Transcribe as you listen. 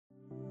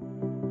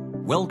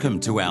Welcome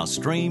to our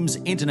Streams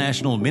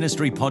International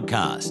Ministry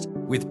podcast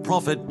with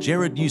Prophet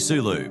GERALD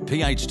NYASULU,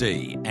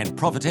 PhD, and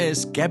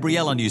Prophetess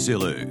Gabriella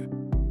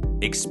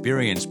NYASULU.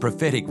 Experience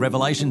prophetic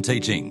revelation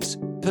teachings,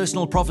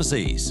 personal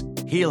prophecies,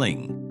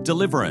 healing,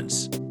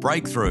 deliverance,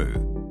 breakthrough.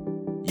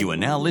 You are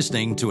now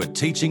listening to a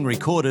teaching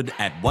recorded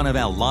at one of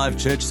our live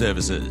church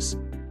services.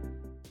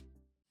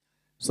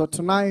 So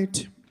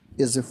tonight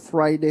is a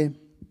Friday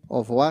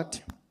of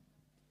what?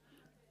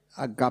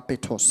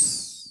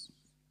 AGAPETOS.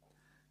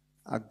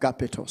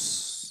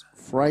 AGAPETOS.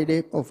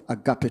 Friday of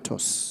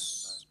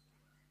AGAPETOS.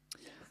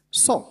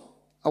 So,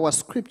 our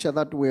scripture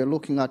that we were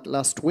looking at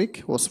last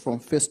week was from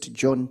 1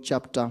 John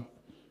chapter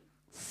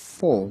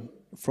 4,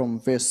 from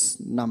verse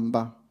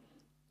number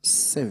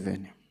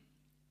 7.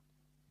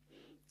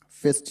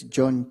 1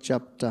 John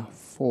chapter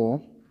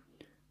 4,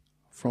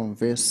 from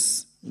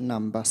verse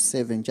number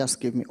 7.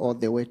 Just give me all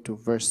the way to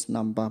verse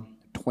number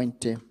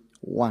 21.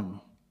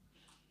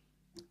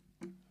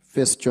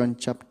 1 John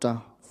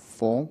chapter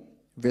 4,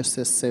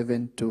 verses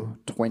 7 to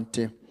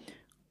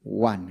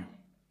 21.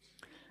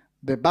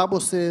 The Bible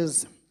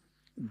says,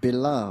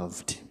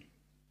 beloved.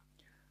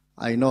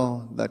 I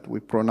know that we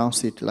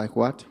pronounce it like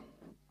what?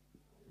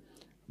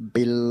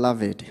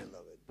 Beloved.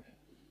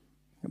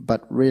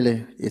 But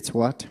really, it's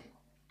what?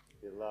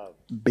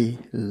 Beloved.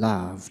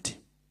 Beloved.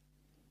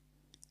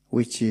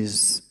 Which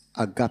is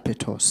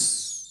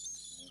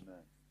agapetos.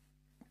 Amen.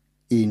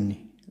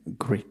 In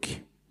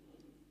Greek.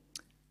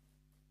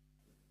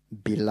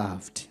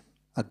 Beloved.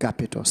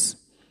 Agapetos.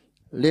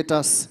 Let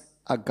us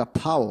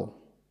agapao.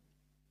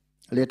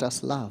 Let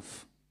us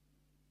love.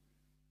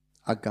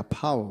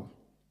 Agapao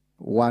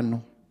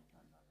one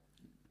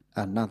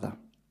another.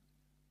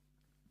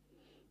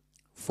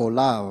 For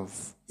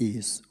love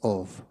is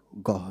of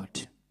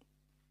God.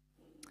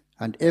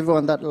 And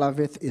everyone that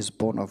loveth is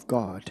born of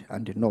God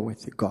and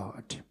knoweth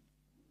God.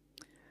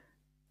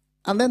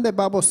 And then the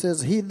Bible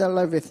says, he that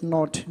loveth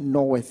not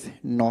knoweth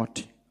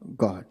not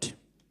God.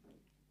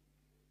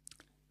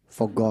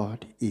 For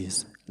God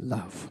is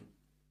love.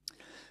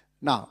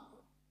 Now,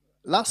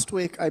 last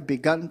week I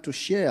began to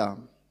share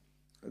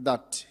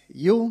that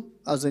you,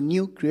 as a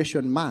new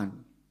creation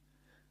man,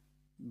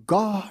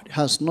 God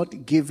has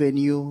not given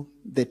you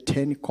the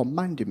 10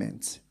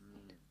 commandments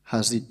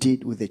as he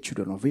did with the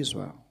children of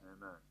Israel.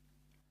 Amen.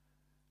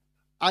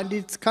 And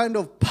it's kind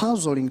of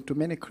puzzling to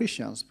many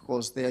Christians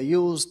because they are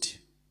used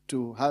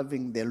to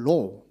having the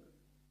law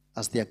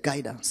as their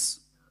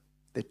guidance.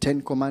 The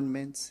 10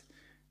 commandments,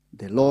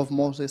 the law of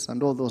Moses,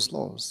 and all those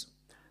laws.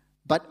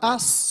 But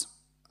us,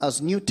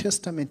 as New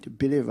Testament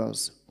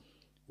believers,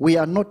 we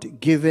are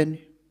not given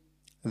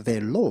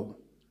the law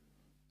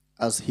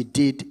as he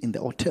did in the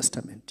Old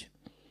Testament.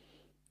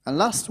 And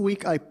last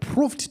week I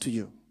proved to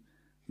you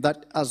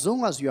that as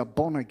long as you are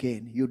born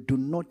again, you do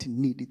not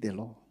need the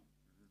law.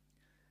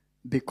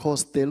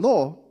 Because the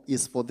law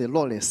is for the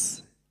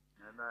lawless.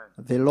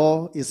 Amen. The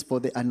law is for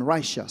the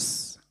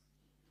unrighteous.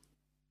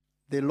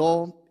 The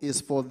law is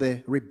for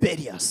the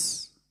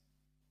rebellious.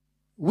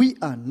 We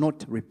are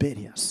not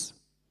rebellious.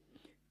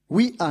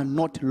 We are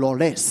not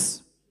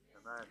lawless.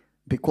 Amen.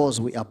 Because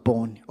we are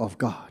born of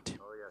God.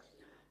 Oh, yes.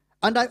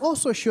 And I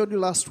also showed you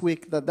last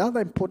week that the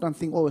other important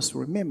thing always to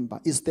remember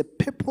is the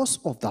purpose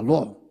of the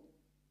law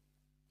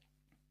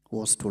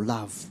was to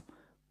love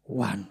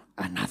one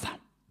another.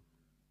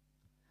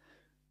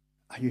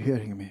 Are you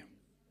hearing me?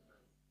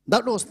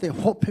 That was the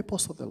whole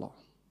purpose of the law.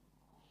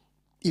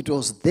 It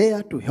was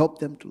there to help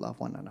them to love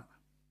one another.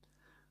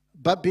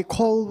 But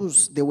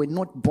because they were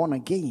not born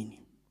again,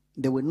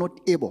 they were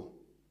not able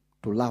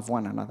to love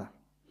one another.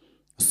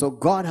 So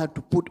God had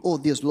to put all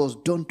these laws.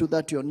 Don't do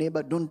that to your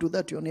neighbor. Don't do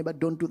that to your neighbor.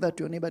 Don't do that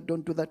to your neighbor.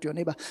 Don't do that to your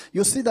neighbor.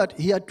 You see that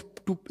he had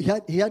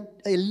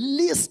a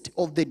list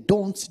of the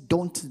don'ts.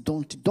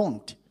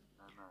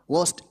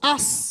 Whilst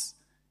us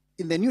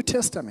in the New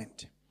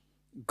Testament,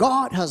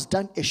 God has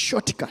done a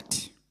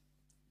shortcut.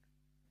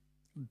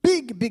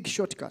 Big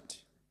shortcut.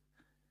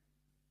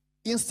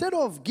 Instead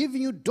of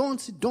giving you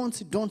don'ts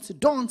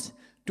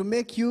to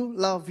make you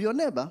love your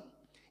neighbor,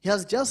 he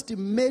has just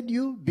made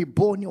you be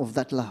born of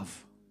that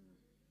love.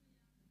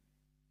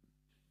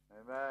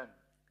 Amen.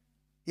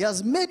 He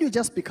has made you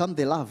just become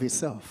the love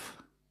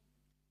itself.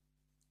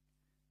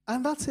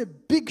 And that's a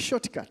big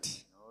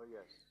shortcut. Oh,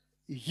 yes.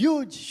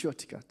 Huge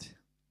shortcut.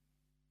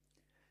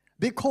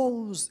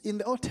 Because in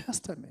the Old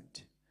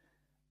Testament,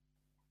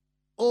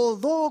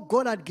 although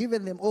God had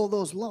given them all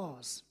those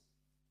laws,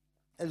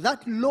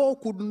 that law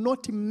could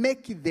not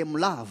make them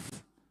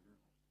love.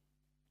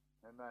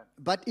 Amen.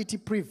 But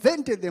it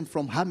prevented them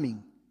from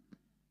harming.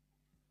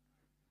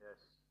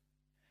 Yes.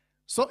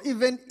 So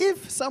even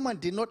if someone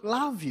did not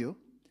love you,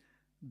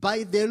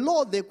 by the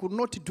law they could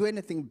not do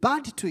anything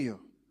bad to you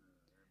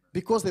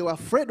because they were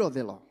afraid of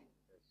the law.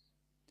 Yes.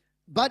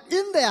 But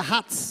in their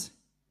hearts,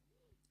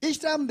 each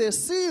time they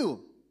see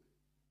you,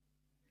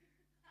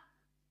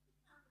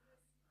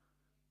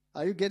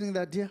 are you getting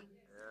that, dear?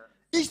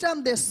 Each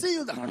time they see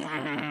you,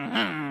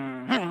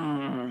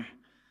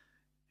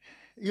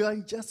 you are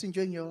just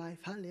enjoying your life.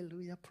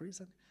 Hallelujah,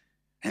 praise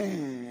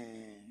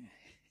Him.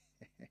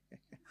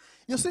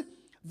 You see,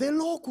 the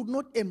law could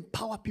not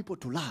empower people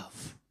to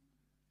love.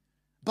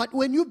 But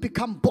when you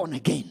become born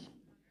again,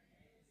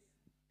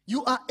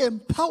 you are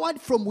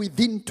empowered from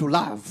within to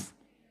love.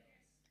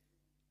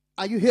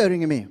 Are you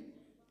hearing me?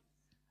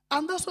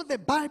 And that's what the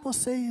Bible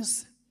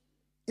says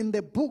in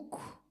the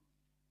book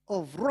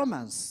of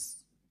Romans.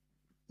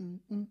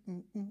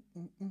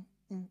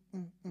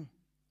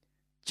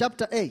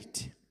 Chapter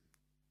 8.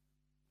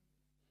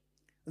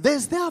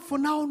 There's therefore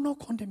now no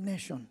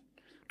condemnation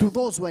to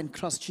those who are in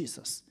Christ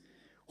Jesus,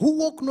 who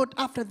walk not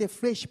after the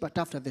flesh, but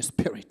after the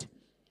Spirit.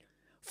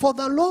 For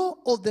the law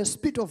of the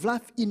Spirit of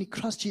life in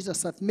Christ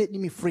Jesus hath made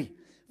me free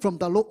from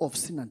the law of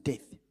sin and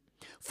death.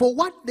 For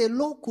what the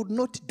law could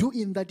not do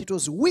in that it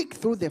was weak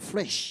through the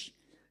flesh.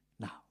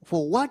 Now,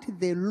 for what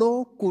the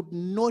law could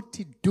not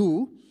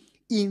do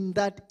in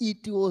that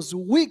it was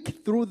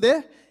weak through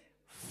the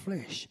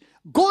flesh.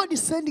 God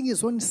is sending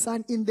his own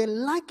Son in the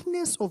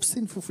likeness of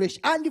sinful flesh.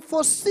 And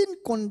for sin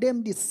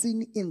condemned is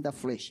sin in the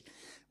flesh.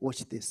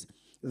 Watch this.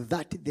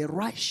 That the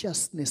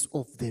righteousness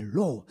of the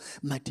law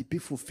might be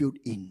fulfilled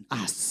in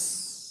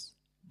us.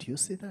 Do you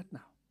see that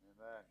now?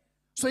 Amen.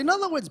 So in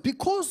other words,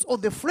 because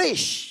of the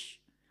flesh,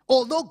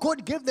 although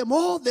God gave them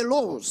all the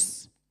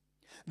laws,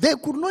 they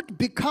could not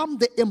become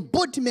the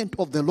embodiment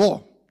of the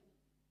law.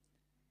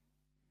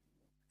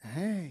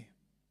 Hey,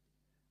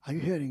 are you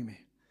hearing me?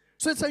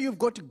 So it's like you've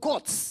got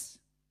goats.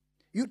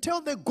 You tell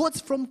the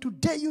goats from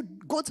today, you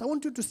goats, I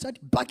want you to start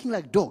barking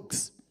like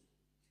dogs.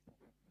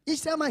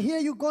 Each time I hear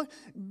you go,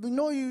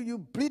 you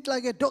bleat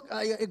like a dog,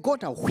 a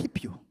goat, I'll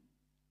whip you.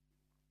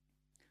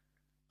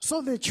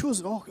 So they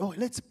choose,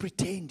 let's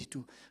pretend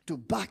to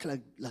bark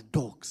like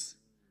dogs.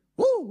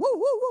 Woo, woo,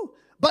 woo, woo.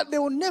 But they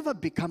will never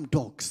become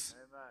dogs.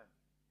 Amen.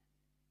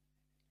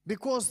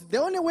 Because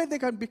the only way they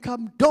can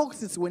become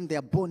dogs is when they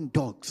are born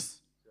dogs.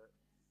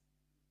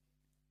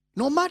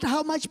 No matter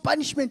how much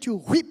punishment you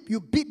whip, you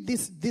beat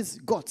these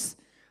goats,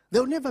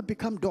 they'll never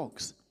become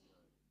dogs.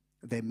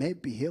 They may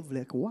behave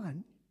like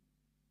one.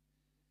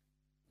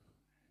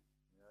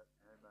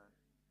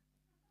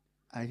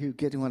 Are you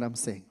getting what I'm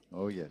saying?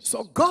 Oh, yes.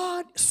 So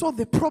God saw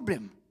the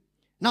problem.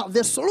 Now,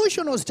 the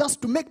solution was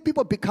just to make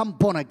people become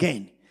born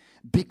again.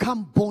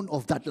 Become born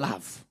of that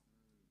love.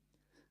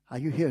 Are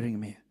you hearing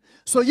me?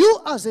 So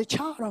you as a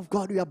child of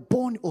God, you are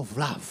born of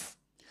love.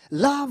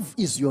 Love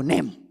is your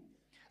name.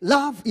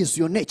 Love is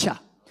your nature.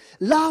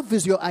 Love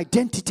is your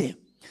identity.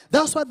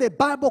 That's why the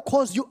Bible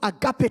calls you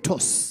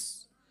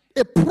AGAPETOS.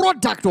 A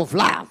product of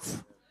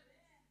love.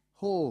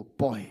 Oh,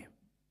 boy.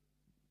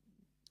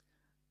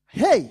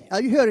 Hey, are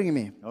you hearing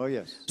me? Oh,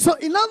 yes. So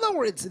in other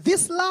words,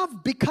 this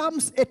love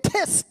becomes a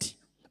test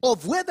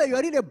of whether you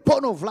are really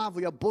born of love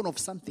or you are born of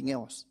something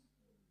else.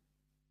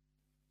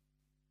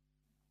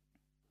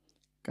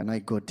 Can I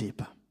go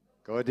deeper?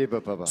 Go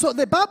deeper, Papa. So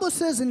the Bible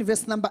says in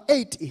verse number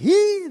 8,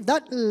 he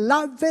that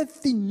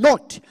loveth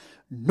not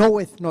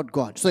knoweth not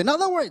God. So in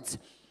other words,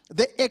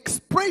 the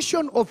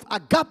expression of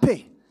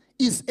agape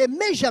is a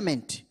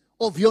measurement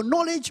of your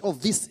knowledge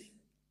of this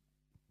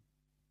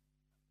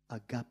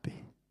agape.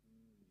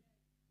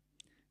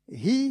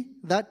 He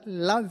that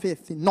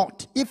loveth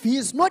not. If he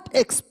is not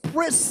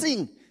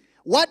expressing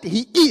what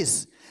he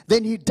is,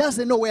 then he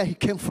doesn't know where he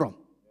came from.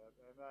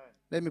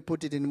 Let me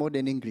put it in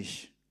modern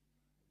English.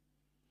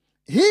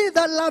 He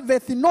that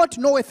loveth not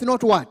knoweth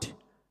not what?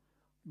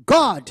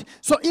 God.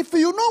 So if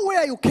you know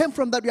where you came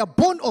from, that you are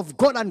born of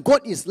God and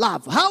God is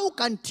love, how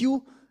can't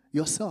you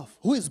yourself,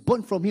 who is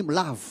born from him,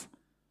 love?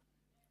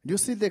 Do you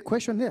see the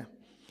question there?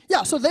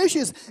 Yeah, so the issue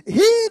is,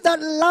 he that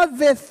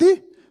loveth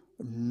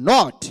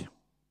not.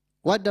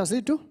 What does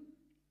it do?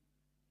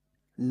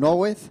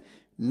 Knoweth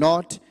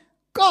not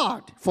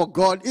God. For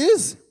God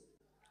is.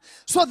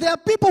 So there are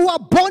people who are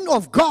born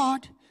of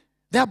God.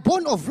 They are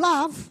born of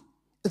love.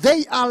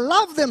 They are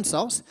love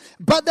themselves.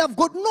 But they've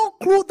got no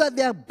clue that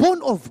they are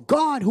born of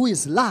God who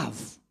is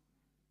love.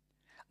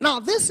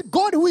 Now this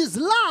God who is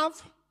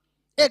love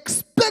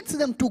expects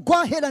them to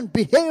go ahead and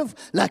behave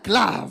like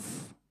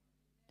love.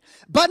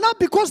 But not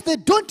because they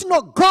don't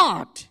know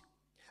God.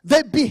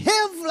 They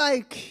behave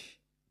like...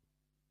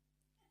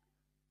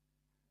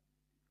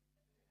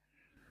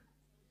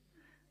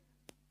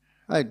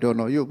 I don't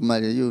know.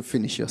 You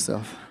finish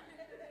yourself.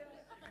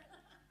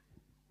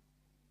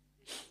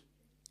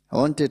 I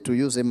wanted to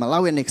use a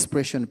Malawian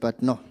expression,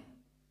 but no.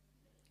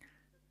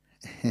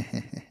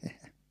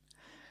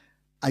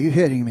 Are you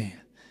hearing me?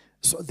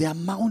 So the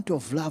amount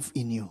of love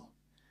in you,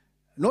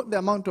 not the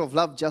amount of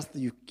love just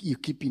you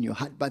keep in your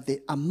heart, but the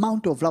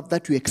amount of love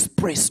that you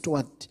express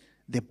toward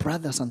the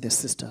brothers and the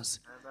sisters.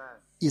 Amen.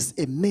 Is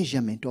a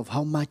measurement of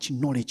how much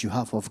knowledge you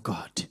have of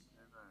God.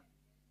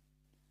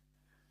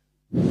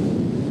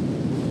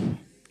 Amen.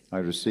 I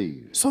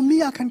receive. So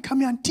me, I can come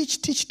here and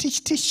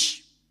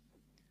teach.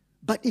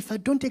 But if I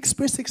don't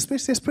express,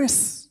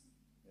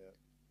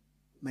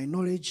 my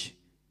knowledge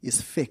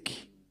is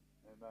fake.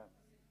 Amen.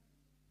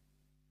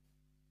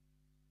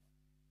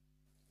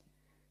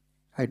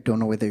 I don't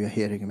know whether you're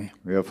hearing me.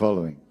 We are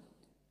following.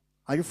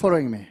 Are you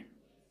following me?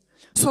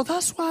 So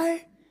that's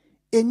why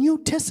a New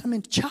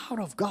Testament child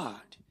of God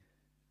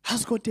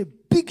has got a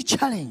big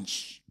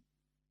challenge.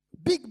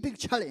 Big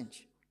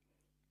challenge.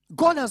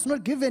 God has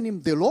not given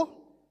him the law.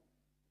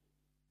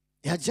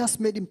 He has just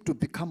made him to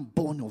become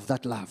born of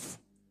that love.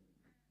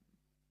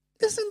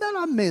 Isn't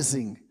that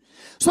amazing?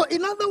 So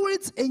in other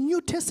words, a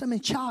New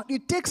Testament child,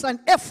 it takes an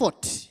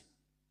effort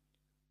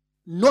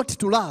not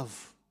to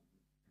love.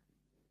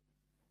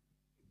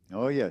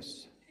 Oh,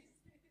 yes.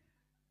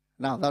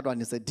 Now that one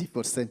is a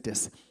difficult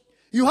sentence.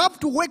 You have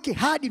to work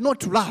hard not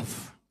to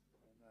love.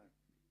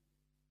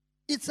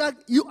 It's like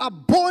you are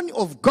born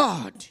of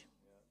God.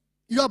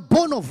 You are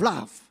born of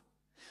love.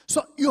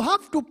 So you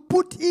have to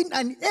put in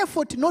an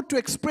effort not to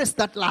express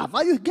that love.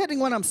 Are you getting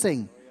what I'm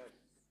saying?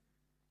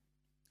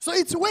 So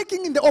it's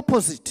working in the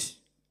opposite.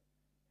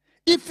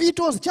 If it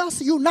was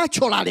just you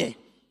naturally,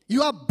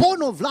 you are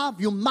born of love,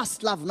 you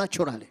must love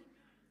naturally.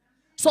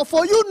 So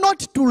for you not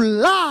to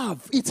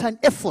love, it's an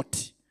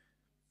effort.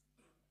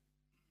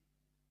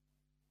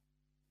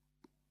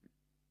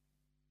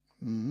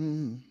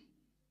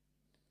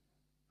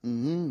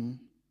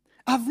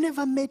 I've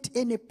never met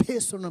any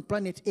person on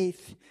planet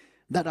Earth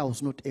that I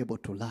was not able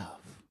to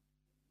love.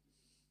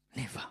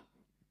 Never.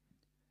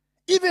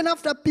 Even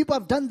after people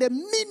have done the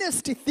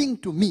meanest thing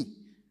to me,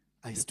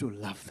 I still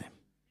love them.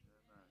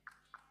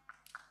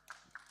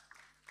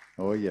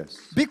 Oh, yes.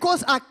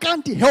 Because I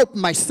can't help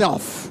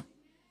myself.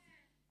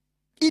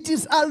 It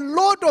is a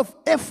lot of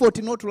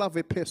effort not to love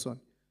a person.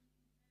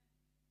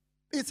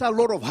 It's a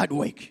lot of hard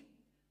work.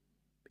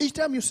 Each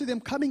time you see them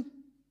coming,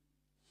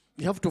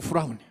 you have to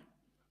frown.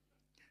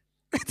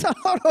 It's a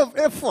lot of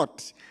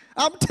effort.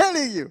 I'm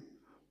telling you.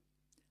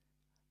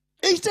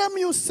 Each time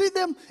you see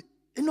them,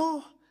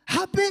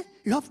 happy,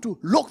 you have to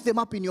lock them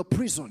up in your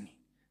prison.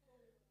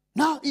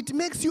 Now it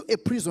makes you a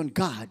prison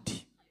guard.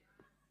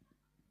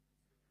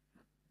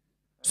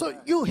 So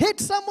you hate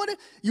somebody,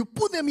 you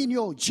put them in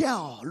your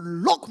jail,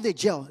 lock the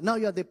jail. Now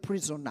you are the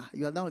prisoner.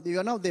 You are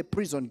now the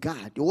prison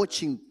guard,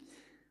 watching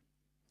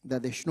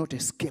that they should not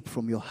escape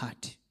from your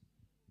heart.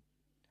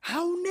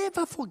 I'll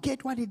never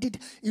forget what he did.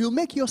 You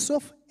make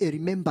yourself a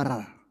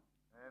rememberer.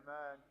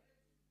 Amen.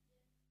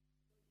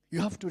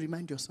 You have to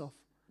remind yourself,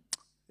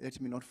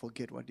 let me not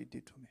forget what he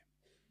did to me.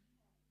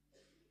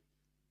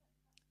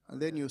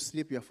 And then you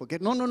sleep, you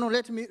forget. No,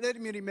 let me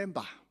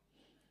remember.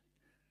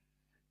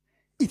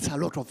 It's a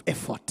lot of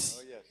effort.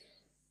 Oh, yes.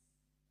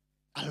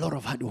 A lot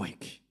of hard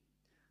work.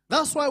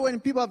 That's why when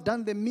people have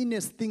done the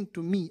meanest thing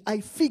to me, I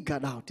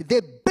figured out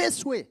the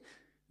best way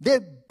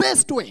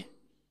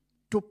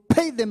to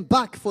pay them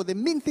back for the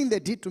mean thing they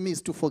did to me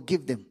is to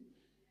forgive them.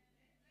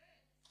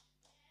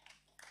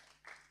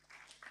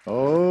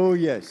 Oh,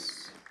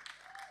 yes.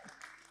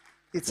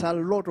 It's a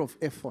lot of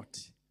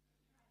effort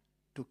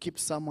to keep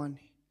someone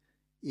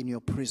in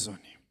your prison.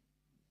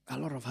 A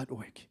lot of hard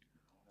work.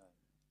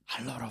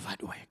 A lot of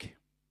hard work.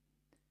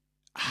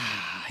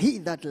 He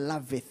that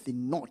loveth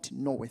not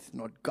knoweth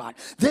not God.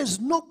 There's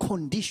no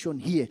condition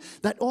here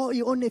that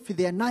only if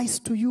they are nice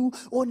to you,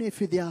 only if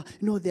they are,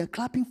 they are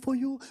clapping for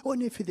you,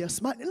 only if they are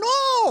smart.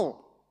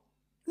 No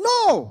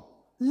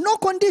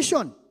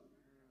condition.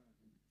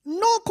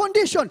 No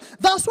condition.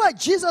 That's why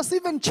Jesus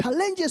even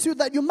challenges you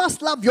that you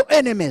must love your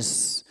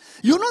enemies.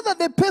 You know that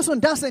the person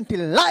doesn't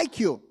like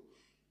you.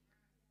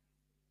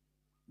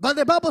 But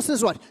the Bible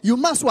says what? You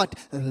must what?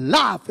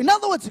 Love. In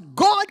other words,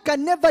 God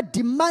can never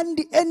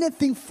demand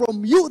anything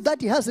from you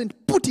that he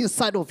hasn't put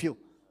inside of you.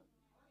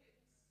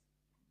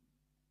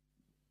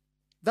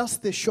 That's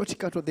the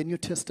shortcut of the New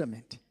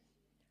Testament.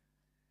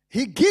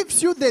 He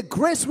gives you the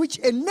grace which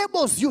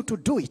enables you to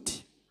do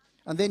it.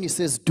 And then he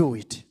says, do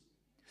it.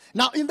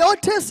 Now, in the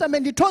Old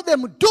Testament, he told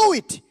them, do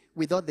it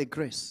without the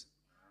grace.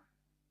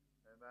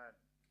 Amen.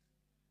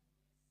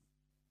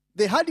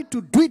 They had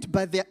to do it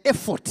by their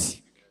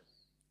effort.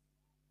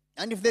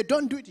 And if they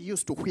don't do it, he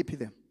used to whip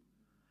them.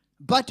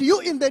 But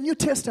you in the New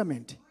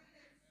Testament,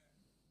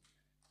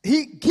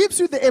 he gives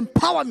you the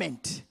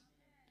empowerment.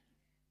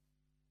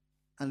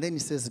 And then he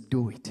says,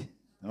 do it.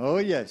 Oh,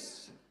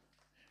 yes.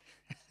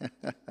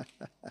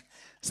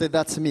 Say,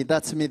 that's me,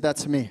 that's me,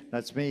 that's me.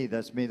 That's me,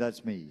 that's me,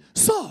 that's me.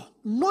 So,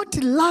 not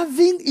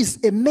loving is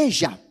a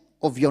measure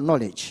of your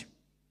knowledge.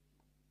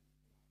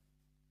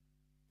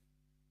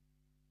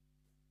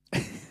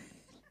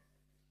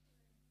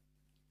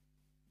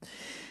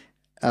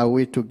 Are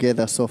we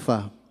together so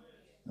far?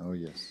 Oh,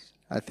 yes.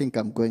 I think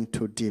I'm going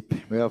too deep.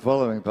 We are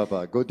following,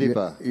 Papa. Go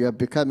deeper. You are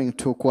becoming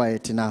too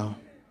quiet now.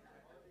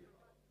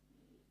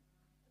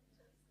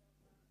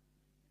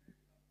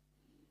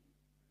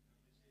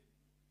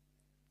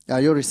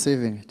 Are you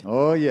receiving it?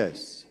 Oh,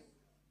 yes.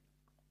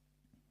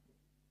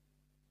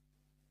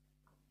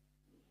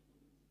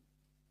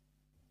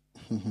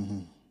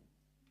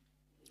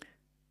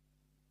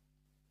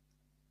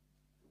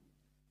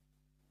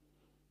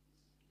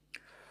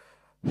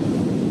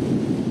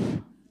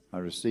 I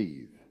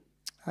receive.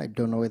 I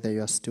don't know whether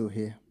you are still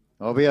here.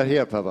 Oh, we are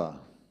here, Papa.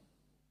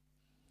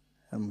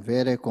 I'm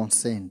very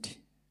concerned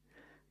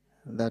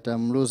that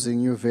I'm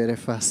losing you very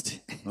fast.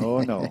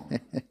 Oh, no.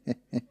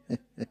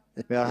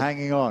 We are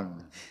hanging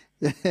on.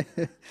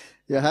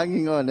 You're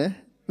hanging on, eh?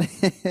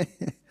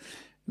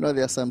 know,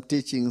 there are some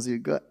teachings you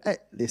go, hey,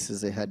 this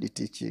is a hard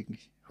teaching.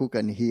 Who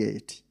can hear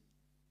it?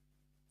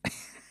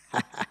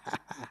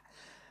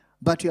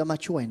 But you are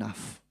mature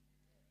enough.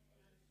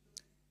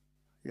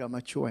 You are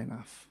mature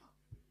enough.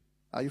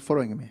 Are you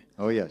following me?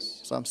 Oh,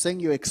 yes. So I'm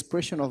saying your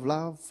expression of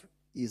love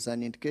is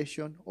an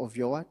indication of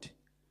your what?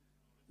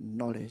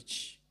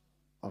 Knowledge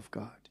of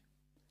God.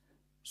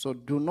 So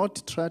do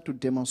not try to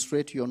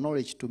demonstrate your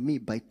knowledge to me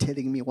by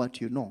telling me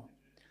what you know.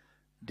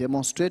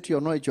 Demonstrate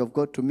your knowledge of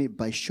God to me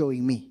by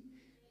showing me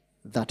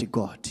that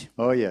God.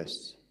 Oh,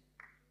 yes.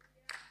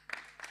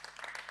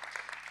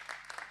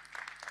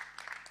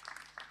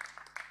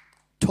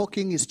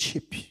 Talking is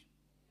cheap.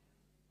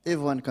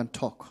 Everyone can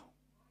talk.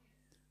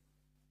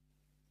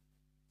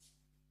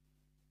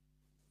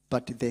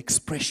 But the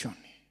expression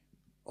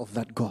of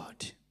that God,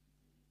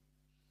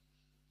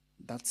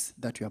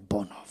 that you are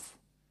born of,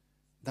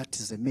 that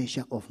is a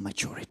measure of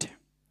maturity.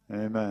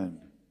 Amen.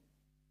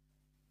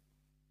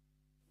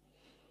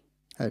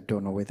 I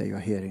don't know whether you are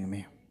hearing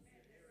me.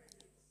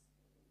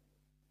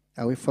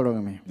 Are we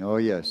following me? Oh,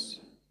 yes.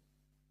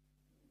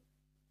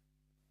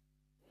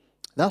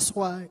 That's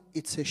why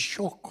it's a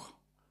shock.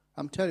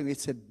 I'm telling you,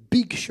 it's a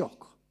big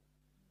shock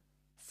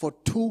for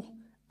two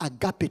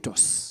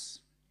agapetos,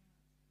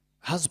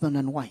 husband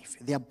and wife.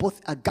 They are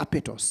both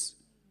agapetos.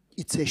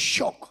 It's a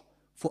shock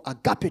for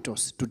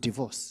agapetos to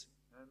divorce.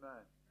 Amen.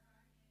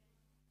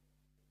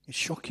 It's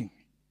shocking.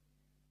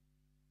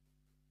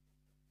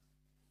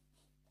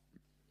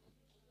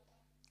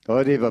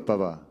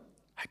 Papa.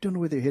 I don't know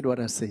whether you heard what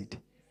I said.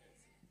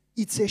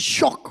 It's a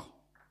shock.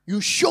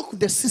 You shock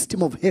the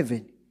system of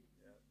heaven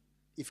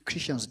if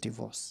Christians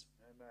divorce.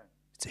 Amen.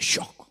 It's a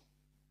shock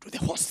to the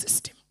whole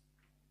system.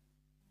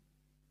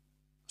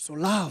 So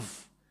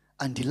love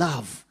and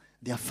love,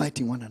 they are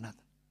fighting one another.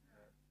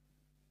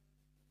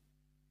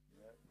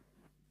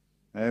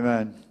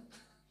 Amen.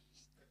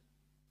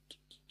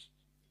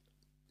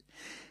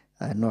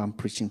 I know I'm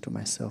preaching to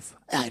myself.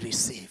 I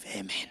receive.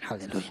 Amen.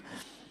 Hallelujah.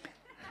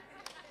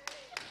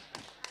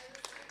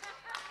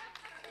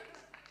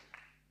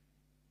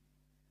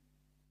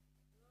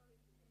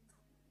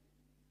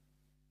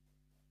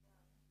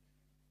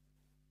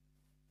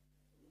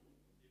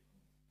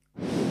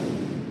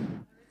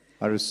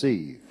 I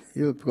receive.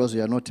 You, because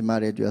you are not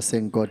married, you are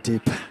saying go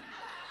deep.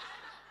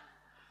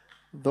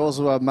 Those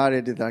who are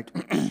married, like,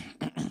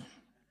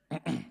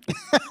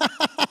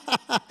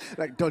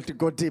 like don't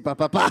go deeper,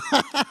 Papa.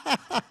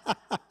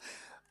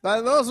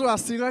 But those who are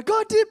single,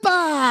 go deeper.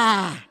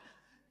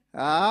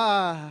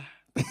 Ah,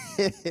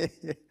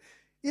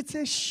 it's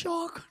a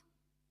shock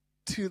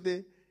to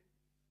the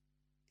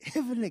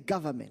heavenly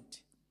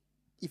government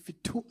if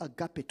two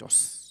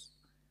agapetos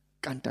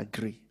can't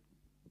agree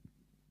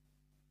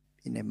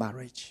in a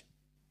marriage.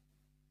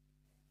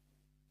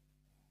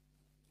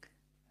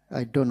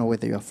 I don't know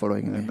whether you are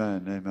following me.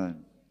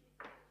 Amen.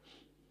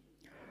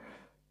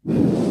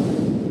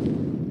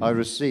 Amen. I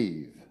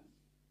receive.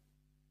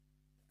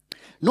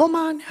 No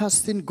man has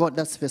seen God,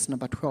 that's verse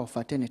number 12,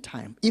 at any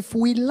time. If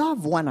we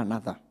love one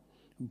another,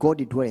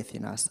 God dwelleth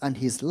in us, and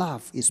his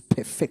love is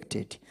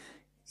perfected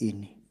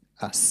in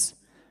us.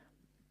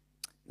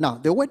 Now,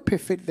 the word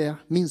perfect there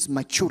means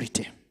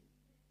maturity.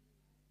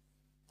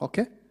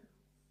 Okay?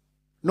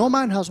 No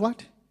man has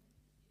what?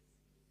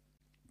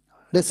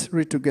 Let's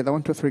read together.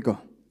 1, 2, 3, go.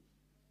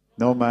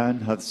 No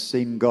man hath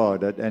seen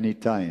God at any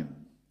time.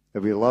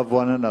 If we love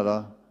one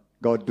another,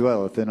 God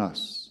dwelleth in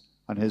us,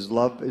 and his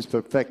love is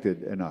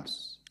perfected in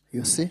us.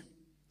 You see?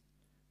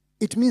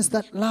 It means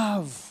that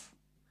love,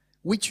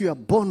 which you are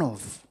born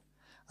of,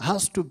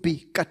 has to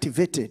be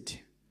cultivated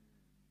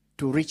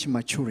to reach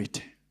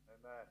maturity.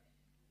 Amen.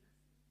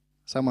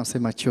 Someone say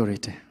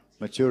maturity.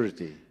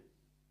 Maturity.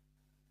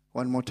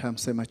 One more time,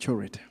 say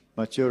maturity.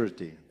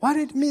 Maturity. What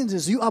it means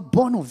is you are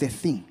born of the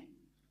thing.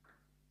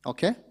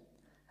 Okay?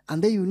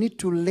 And then you need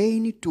to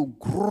learn to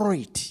grow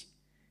it,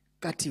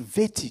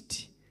 cultivate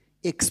it,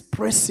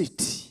 express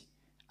it,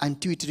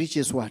 until it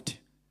reaches what?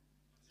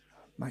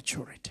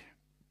 Maturity.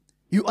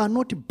 You are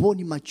not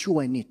born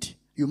mature in it.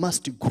 You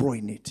must grow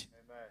in it.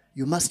 Amen.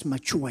 You must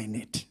mature in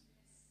it.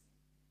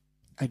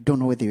 I don't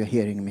know whether you're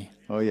hearing me.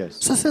 Oh,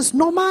 yes. So it says,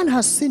 no man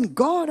has seen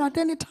God at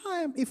any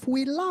time. If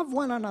we love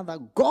one another,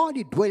 God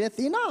dwelleth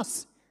in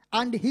us.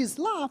 And his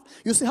love,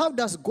 you see, how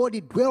does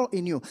God dwell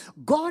in you?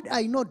 God,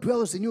 I know,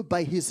 dwells in you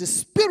by his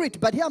spirit,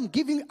 but here I'm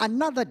giving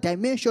another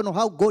dimension of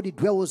how God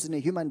dwells in a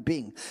human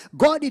being.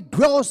 God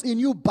dwells in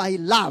you by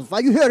love.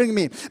 Are you hearing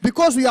me?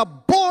 Because we are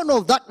born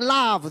of that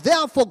love.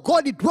 Therefore,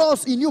 God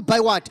dwells in you by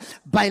what?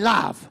 By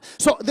love.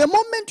 So the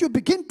moment you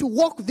begin to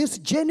walk this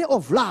journey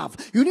of love,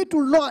 you need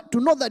to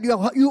know that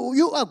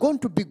you are going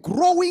to be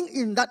growing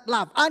in that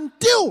love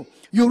until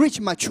you reach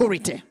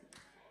maturity.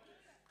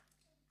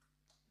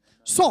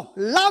 So,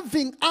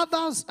 loving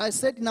others, I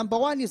said, number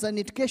one, is an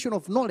indication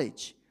of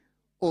knowledge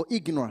or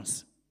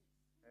ignorance.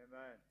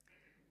 Amen.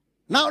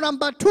 Now,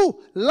 number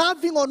two,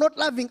 loving or not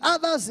loving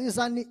others is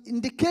an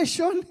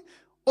indication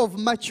of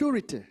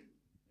maturity. Yeah.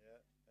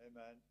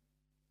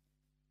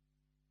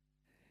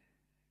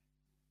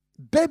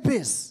 Amen.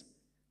 Babies,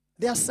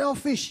 they are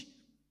selfish.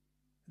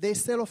 they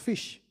sell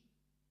fish.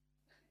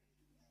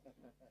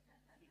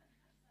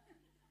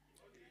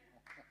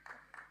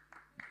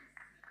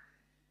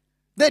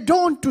 They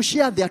don't want to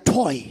share their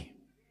toy.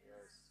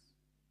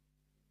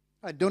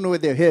 I don't know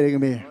whether they're hearing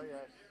me.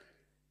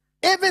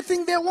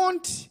 Everything they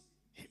want,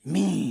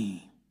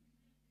 me.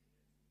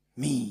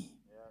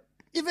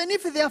 Even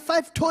if there are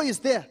 5 toys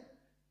there,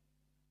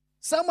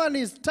 someone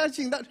is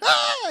touching that,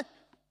 ah!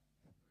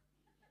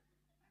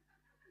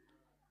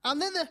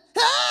 And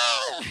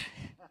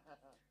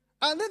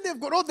then they've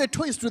got all the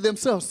toys to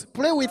themselves.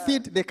 Play with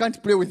it, they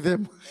can't play with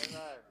them.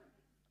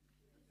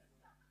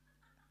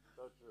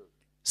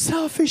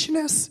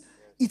 Selfishness,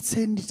 it's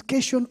an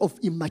indication of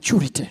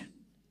immaturity.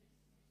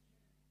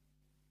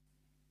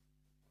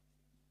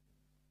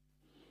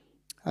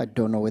 I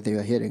don't know whether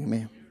you're hearing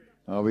me.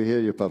 Oh, we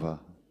hear you, Papa.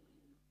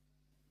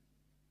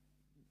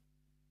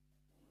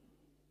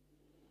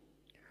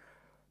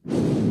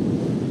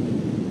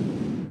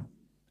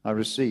 I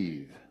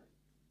receive.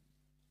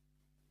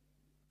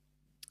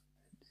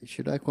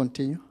 Should I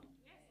continue?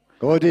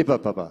 Go deeper,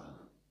 Papa.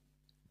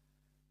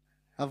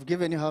 I've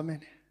given you how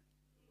many?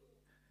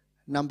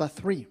 Number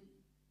 3.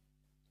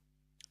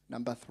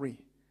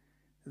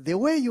 The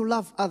way you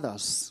love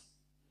others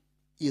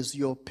is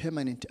your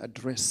permanent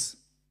address.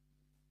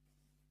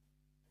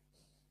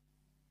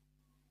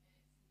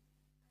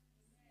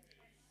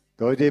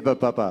 Go deeper,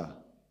 Papa.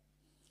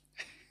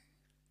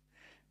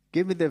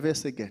 Give me the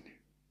verse again.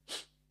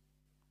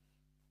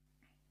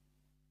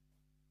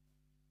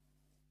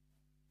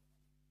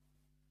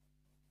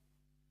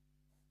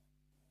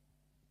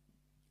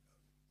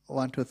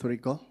 One, two, three,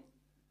 go.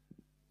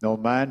 No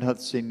man hath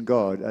seen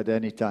God at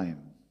any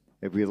time.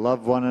 If we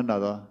love one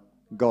another,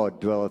 God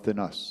dwelleth in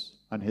us,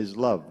 and his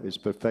love is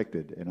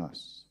perfected in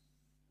us.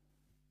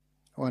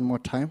 One more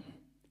time.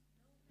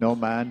 No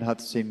man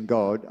hath seen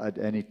God at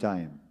any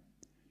time.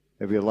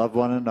 If we love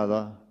one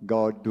another,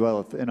 God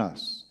dwelleth in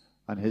us,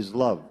 and his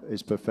love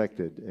is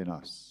perfected in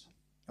us.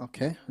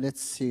 Okay,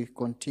 let's see,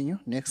 continue.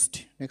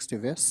 Next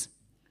verse.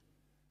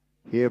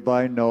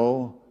 Hereby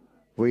know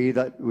we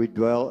that we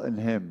dwell in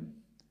him,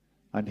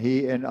 and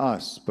he in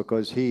us,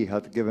 because he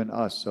hath given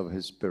us of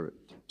his Spirit.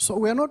 So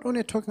we are not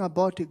only talking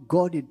about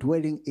God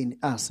dwelling in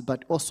us,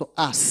 but also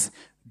us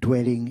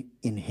dwelling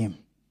in him.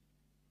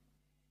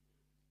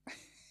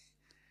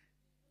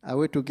 Are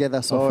we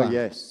together so far? Oh,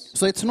 yes.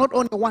 So it's not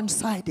only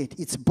one-sided,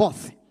 it's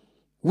both.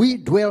 We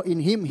dwell in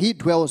him, he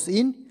dwells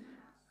in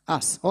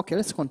us. Okay,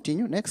 let's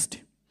continue.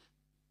 Next.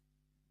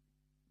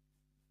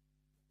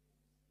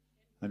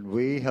 And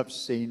we have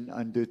seen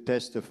and do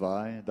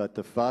testify that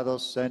the Father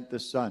sent the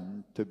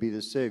Son to be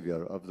the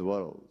Savior of the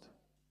world.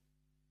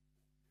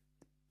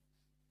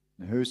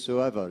 And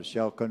whosoever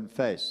shall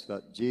confess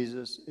that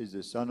Jesus is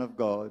the Son of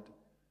God,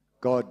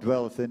 God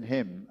dwelleth in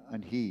him,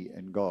 and he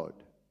in God.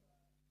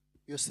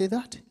 You see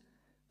that?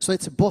 So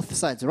it's both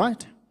sides,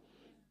 right?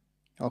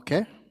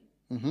 Okay.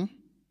 Mm-hmm.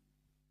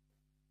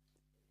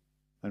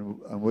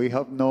 And we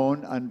have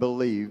known and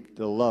believed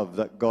the love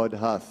that God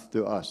hath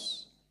to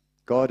us.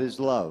 God is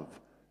love,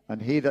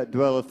 and he that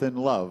dwelleth in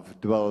love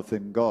dwelleth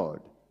in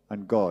God,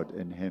 and God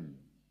in him.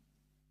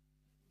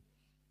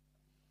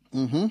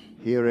 Mm-hmm.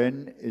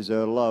 Herein is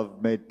our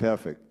love made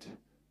perfect,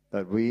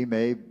 that we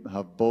may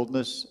have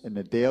boldness in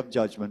the day of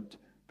judgment,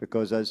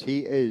 because as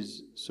he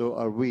is, so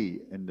are we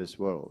in this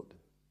world.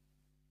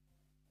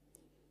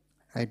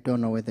 I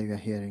don't know whether you're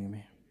hearing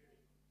me.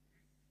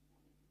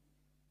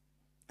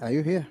 Are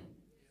you here?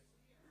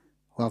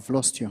 Or I've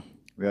lost you?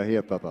 We are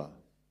here, Papa.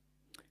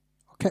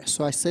 Okay,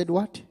 so I said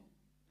what?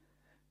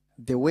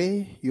 The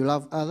way you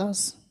love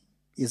others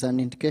is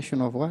an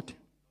indication of what?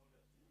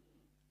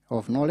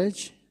 Of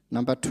knowledge.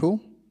 Number 2,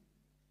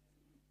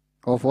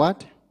 of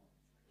what?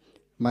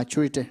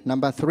 Maturity.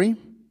 Number 3,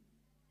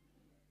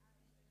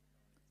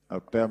 A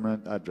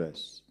permanent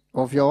address.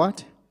 of your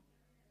what?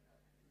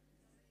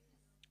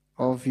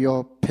 Of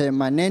your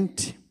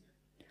permanent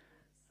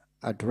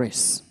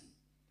address.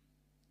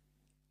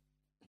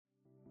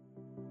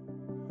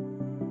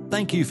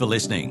 Thank you for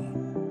listening.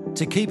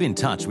 To keep in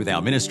touch with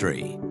our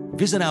ministry,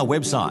 visit our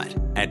website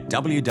at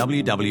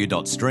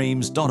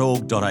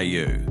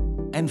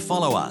www.streams.org.au and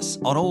follow us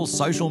on all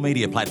social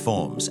media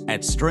platforms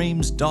at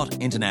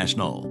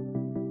streams.international.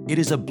 It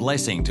is a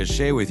blessing to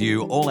share with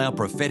you all our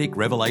prophetic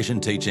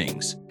revelation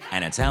teachings,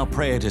 and it's our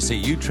prayer to see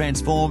you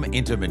transform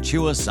into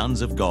mature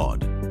sons of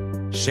God.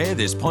 Share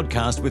this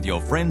podcast with your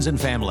friends and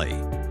family.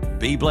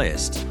 Be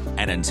blessed,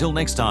 and until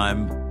next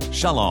time,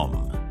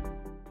 Shalom.